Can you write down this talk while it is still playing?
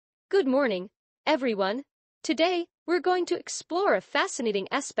Good morning, everyone. Today, we're going to explore a fascinating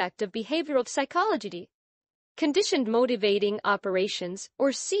aspect of behavioral psychology: conditioned motivating operations, or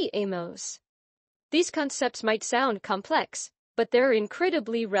CMOs. These concepts might sound complex, but they're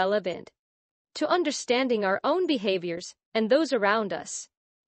incredibly relevant to understanding our own behaviors and those around us.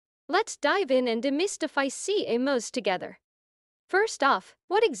 Let's dive in and demystify CMOs together. First off,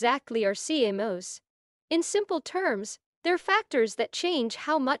 what exactly are CMOs? In simple terms, they're factors that change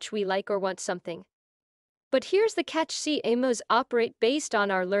how much we like or want something. But here's the catch: CMOs operate based on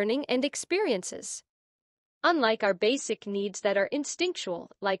our learning and experiences. Unlike our basic needs that are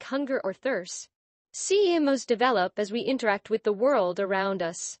instinctual, like hunger or thirst, CMOs develop as we interact with the world around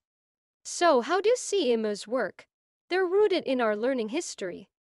us. So, how do CMOs work? They're rooted in our learning history.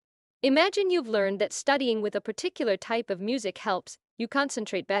 Imagine you've learned that studying with a particular type of music helps you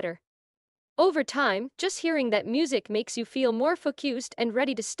concentrate better. Over time, just hearing that music makes you feel more focused and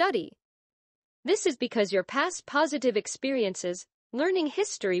ready to study. This is because your past positive experiences, learning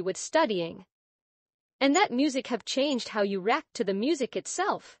history with studying, and that music have changed how you react to the music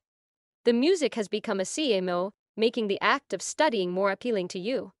itself. The music has become a CMO, making the act of studying more appealing to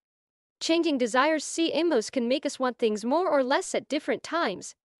you. Changing desires: CMOs can make us want things more or less at different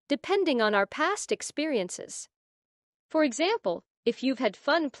times, depending on our past experiences. For example, if you've had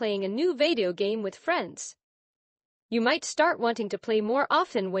fun playing a new video game with friends, you might start wanting to play more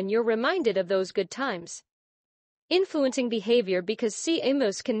often when you're reminded of those good times. Influencing behavior: because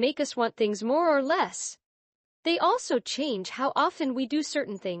CMOs can make us want things more or less, they also change how often we do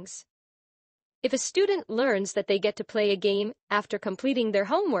certain things. If a student learns that they get to play a game after completing their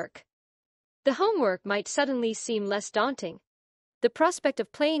homework, the homework might suddenly seem less daunting. The prospect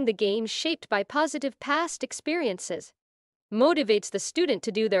of playing the game, shaped by positive past experiences, motivates the student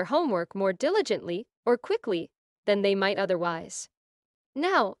to do their homework more diligently or quickly than they might otherwise.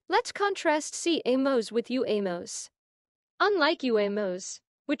 Now, let's contrast CMOs with UMOs. Unlike UMOs,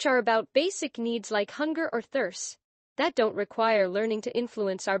 which are about basic needs like hunger or thirst, that don't require learning to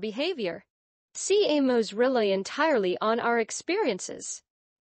influence our behavior, CMOs rely entirely on our experiences.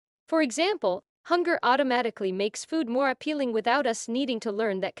 For example, hunger automatically makes food more appealing without us needing to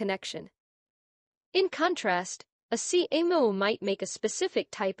learn that connection. In contrast, a CMO might make a specific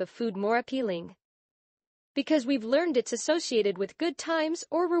type of food more appealing because we've learned it's associated with good times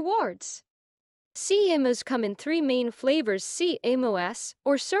or rewards. CMOs come in three main flavors: CMO-S,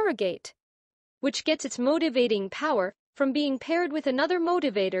 or surrogate, which gets its motivating power from being paired with another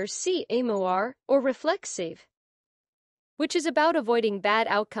motivator; CMO-R, or reflexive, which is about avoiding bad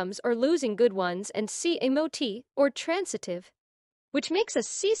outcomes or losing good ones; and CMO-T, or transitive, which makes us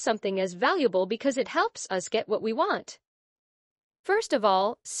see something as valuable because it helps us get what we want. First of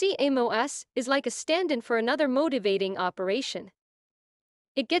all, CMO-S is like a stand-in for another motivating operation.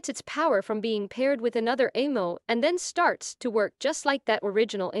 It gets its power from being paired with another MO and then starts to work just like that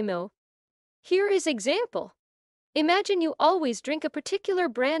original MO. Here is example. Imagine you always drink a particular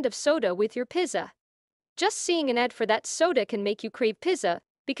brand of soda with your pizza. Just seeing an ad for that soda can make you crave pizza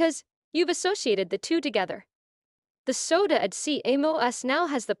because you've associated the two together. The soda ad CMO-S now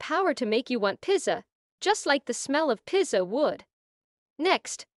has the power to make you want pizza, just like the smell of pizza would.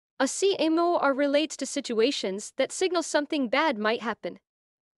 Next, a CMO-R relates to situations that signal something bad might happen,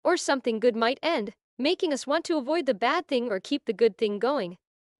 or something good might end, making us want to avoid the bad thing or keep the good thing going.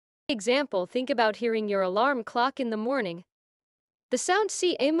 Example: think about hearing your alarm clock in the morning. The sound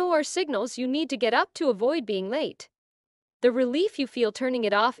CMO-R signals you need to get up to avoid being late. The relief you feel turning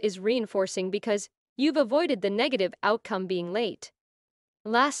it off is reinforcing because you've avoided the negative outcome, being late.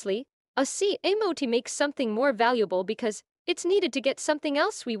 Lastly, a CMO-T makes something more valuable because it's needed to get something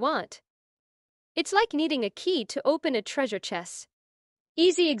else we want. It's like needing a key to open a treasure chest.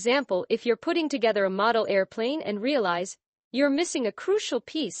 Easy example: if you're putting together a model airplane and realize you're missing a crucial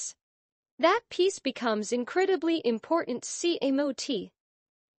piece, that piece becomes incredibly important: CMO-T.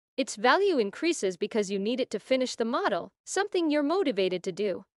 Its value increases because you need it to finish the model, something you're motivated to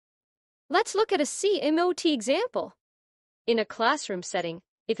do. Let's look at a CMO-T example. In a classroom setting,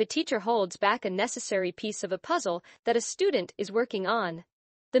 if a teacher holds back a necessary piece of a puzzle that a student is working on,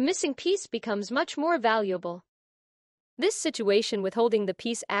 the missing piece becomes much more valuable. This situation, withholding the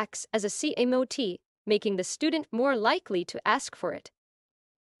piece, acts as a CMO-T, making the student more likely to ask for it.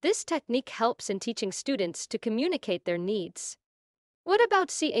 This technique helps in teaching students to communicate their needs. What about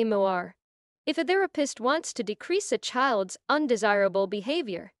CMO-R? If a therapist wants to decrease a child's undesirable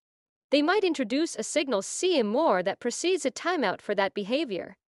behavior, they might introduce a signal CMO-R that precedes a timeout for that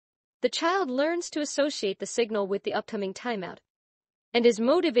behavior. The child learns to associate the signal with the upcoming timeout and is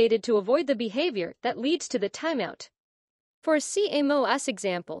motivated to avoid the behavior that leads to the timeout. For a CMO-S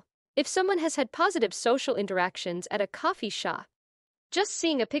example, If someone has had positive social interactions at a coffee shop, just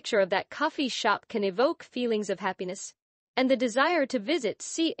seeing a picture of that coffee shop can evoke feelings of happiness and the desire to visit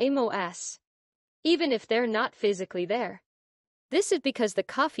CMO-S, even if they're not physically there. This is because the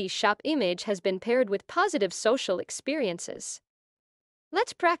coffee shop image has been paired with positive social experiences.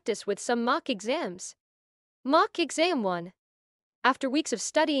 Let's practice with some mock exams. Mock exam 1. After weeks of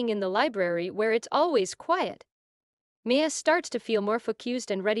studying in the library where it's always quiet, Mia starts to feel more focused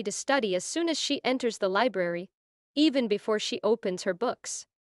and ready to study as soon as she enters the library, even before she opens her books.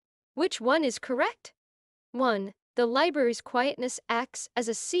 Which one is correct? 1. The library's quietness acts as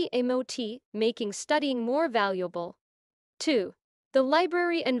a CMO-T, making studying more valuable. 2. The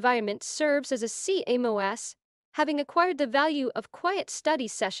library environment serves as a CMO-S, having acquired the value of quiet study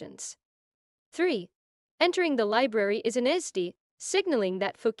sessions. 3. Entering the library is an SD, signaling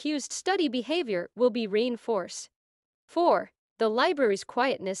that focused study behavior will be reinforced. 4. The library's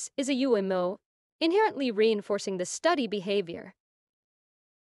quietness is a UMO, inherently reinforcing the study behavior.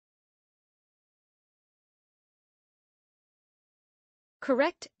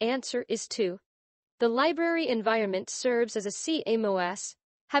 Correct answer is 2. The library environment serves as a CMO-S,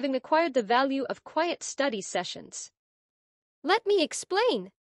 having acquired the value of quiet study sessions. Let me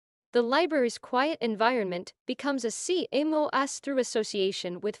explain. The library's quiet environment becomes a CMO-S through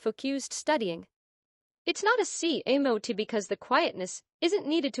association with focused studying. It's not a CMO-T because the quietness isn't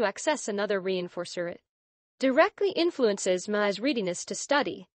needed to access another reinforcer. It directly influences Ma's readiness to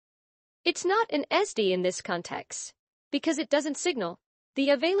study. It's not an SD in this context because it doesn't signal the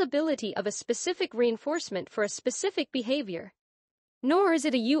availability of a specific reinforcement for a specific behavior. Nor is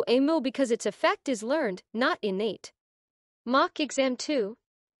it a UMO because its effect is learned, not innate. Mock exam 2.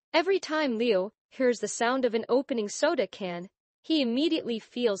 Every time Leo hears the sound of an opening soda can, he immediately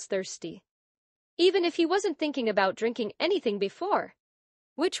feels thirsty, even if he wasn't thinking about drinking anything before.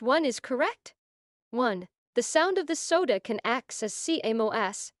 Which one is correct? 1. The sound of the soda can act as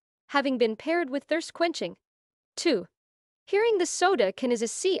CMO-S, having been paired with thirst quenching. 2. Hearing the soda can is a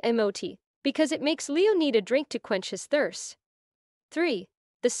CMO-T, because it makes Leo need a drink to quench his thirst. 3.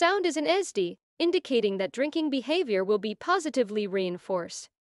 The sound is an SD, indicating that drinking behavior will be positively reinforced.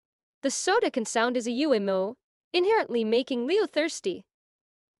 The soda can sound is a UMO, inherently making Leo thirsty.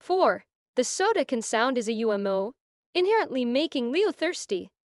 4. The soda can sound is a UMO, inherently making Leo thirsty.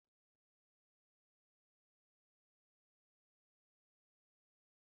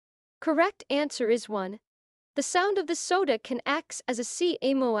 Correct answer is 1. The sound of the soda can act as a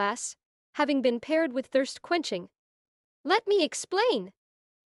CMO-S, having been paired with thirst quenching. Let me explain.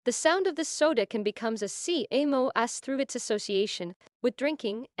 The sound of the soda can become a CMO-S through its association with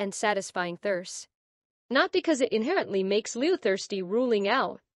drinking and satisfying thirst. Not because it inherently makes Leo thirsty, ruling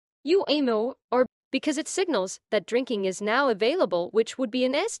out UMO, or because it signals that drinking is now available, which would be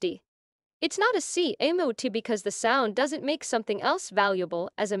an SD. It's not a CMO-T because the sound doesn't make something else valuable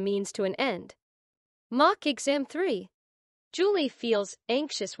as a means to an end. Mock exam 3. Julie feels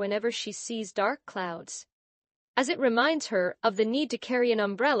anxious whenever she sees dark clouds, as it reminds her of the need to carry an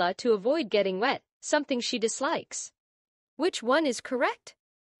umbrella to avoid getting wet, something she dislikes. Which one is correct?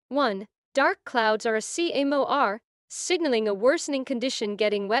 1. Dark clouds are a CMO-R, signaling a worsening condition,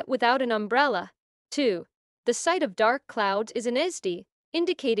 getting wet without an umbrella. 2. The sight of dark clouds is an SD,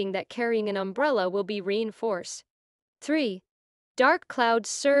 indicating that carrying an umbrella will be reinforced. 3. Dark clouds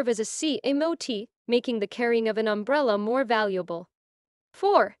serve as a CMO-T, making the carrying of an umbrella more valuable.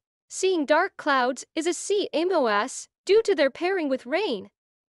 4. Seeing dark clouds is a CMO-S due to their pairing with rain.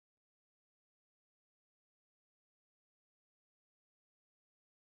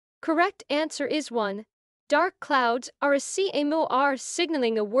 Correct answer is 1. Dark clouds are a CMO-R,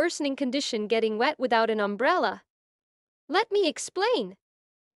 signaling a worsening condition, getting wet without an umbrella. Let me explain.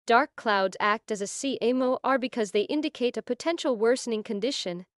 Dark clouds act as a CMO-R because they indicate a potential worsening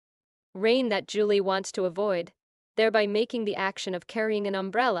condition, rain, that Julie wants to avoid, thereby making the action of carrying an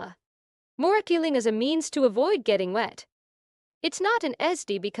umbrella more appealing as a means to avoid getting wet. It's not an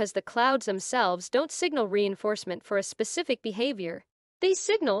SD because the clouds themselves don't signal reinforcement for a specific behavior. They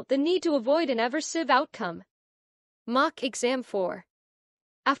signal the need to avoid an aversive outcome. Mock exam 4.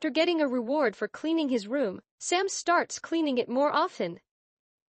 After getting a reward for cleaning his room, Sam starts cleaning it more often,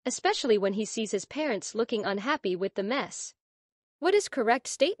 especially when he sees his parents looking unhappy with the mess. What is correct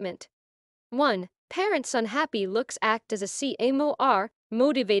statement? 1. Parents' unhappy looks act as a CMO-R,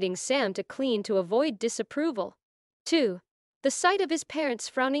 motivating Sam to clean to avoid disapproval. 2. The sight of his parents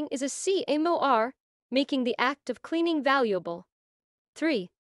frowning is a CMO-R, making the act of cleaning valuable. 3.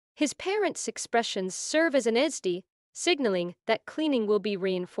 His parents' expressions serve as an SD, signaling that cleaning will be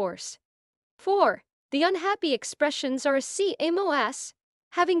reinforced. 4. The unhappy expressions are a CMO-S,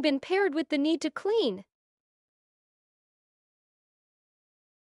 having been paired with the need to clean.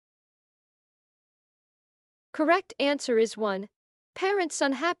 Correct answer is 1. Parents'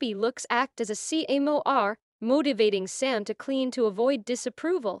 unhappy looks act as a CMO-R, motivating Sam to clean to avoid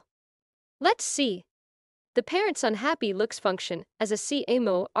disapproval. Let's see. The parents' unhappy looks function as a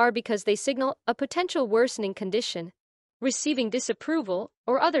CMO-R because they signal a potential worsening condition, receiving disapproval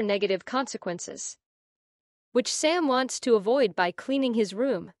or other negative consequences, which Sam wants to avoid by cleaning his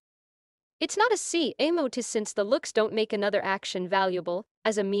room. It's not a CMO-T since the looks don't make another action valuable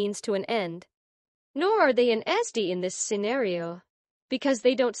as a means to an end. Nor are they an SD in this scenario, because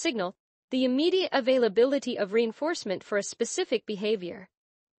they don't signal the immediate availability of reinforcement for a specific behavior.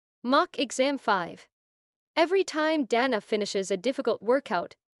 Mock exam 5. Every time Dana finishes a difficult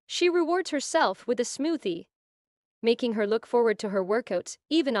workout, she rewards herself with a smoothie, making her look forward to her workouts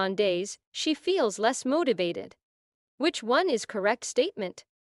even on days she feels less motivated. Which one is correct statement?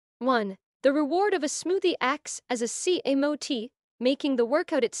 1. The reward of a smoothie acts as a CMO-T, making the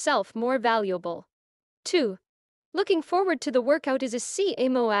workout itself more valuable. 2. Looking forward to the workout is a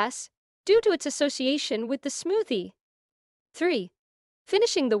CMO-S due to its association with the smoothie. 3.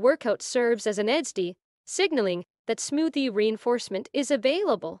 Finishing the workout serves as an SD, signaling that smoothie reinforcement is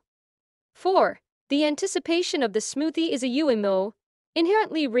available. 4. The anticipation of the smoothie is a UMO,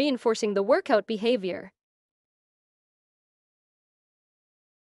 inherently reinforcing the workout behavior.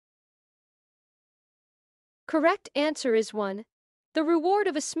 Correct answer is 1. The reward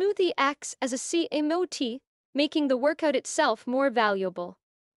of a smoothie acts as a CMO-T, making the workout itself more valuable.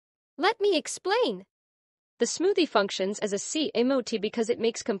 Let me explain. The smoothie functions as a CMO-T because it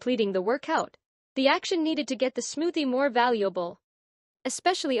makes completing the workout the action needed to get the smoothie more valuable,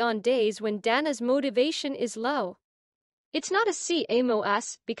 especially on days when Dana's motivation is low. It's not a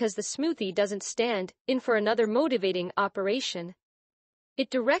CMO-S because the smoothie doesn't stand in for another motivating operation. It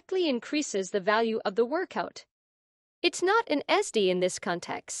directly increases the value of the workout. It's not an SD in this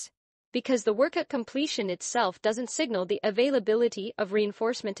context, because the workout completion itself doesn't signal the availability of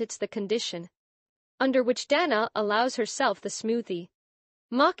reinforcement. It's the condition under which Dana allows herself the smoothie.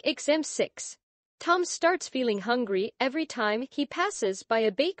 Mock exam 6. Tom starts feeling hungry every time he passes by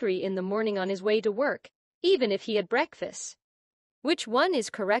a bakery in the morning on his way to work, even if he had breakfast. Which one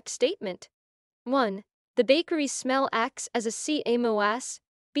is correct statement? 1. The bakery's smell acts as a CMO-S,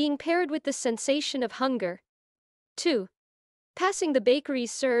 being paired with the sensation of hunger. 2. Passing the bakery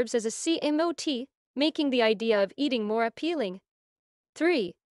serves as a CMO-T, making the idea of eating more appealing.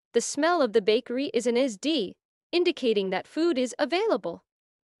 3. The smell of the bakery is an SD, indicating that food is available.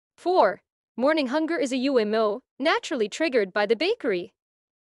 4. Morning hunger is a UMO, naturally triggered by the bakery.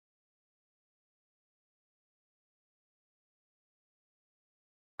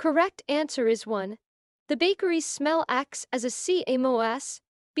 Correct answer is 1. The bakery's smell acts as a CMO-S,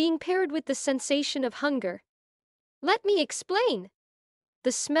 being paired with the sensation of hunger. Let me explain.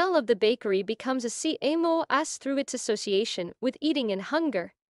 The smell of the bakery becomes a CMO-S through its association with eating and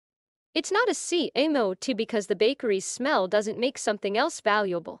hunger. It's not a CMO-T because the bakery's smell doesn't make something else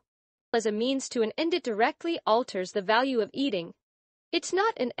valuable. As a means to an end, it directly alters the value of eating. It's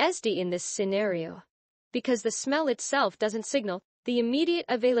not an SD in this scenario, because the smell itself doesn't signal the immediate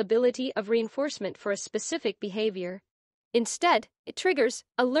availability of reinforcement for a specific behavior. Instead, it triggers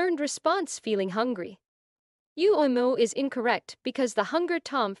a learned response feeling hungry. UMO is incorrect because the hunger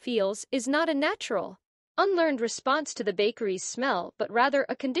Tom feels is not a natural, unlearned response to the bakery's smell but rather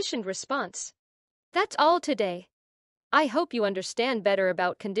a conditioned response. That's all today. I hope you understand better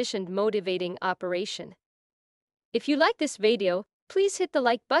about conditioned motivating operation. If you like this video, please hit the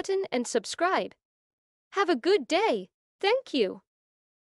like button and subscribe. Have a good day. Thank you.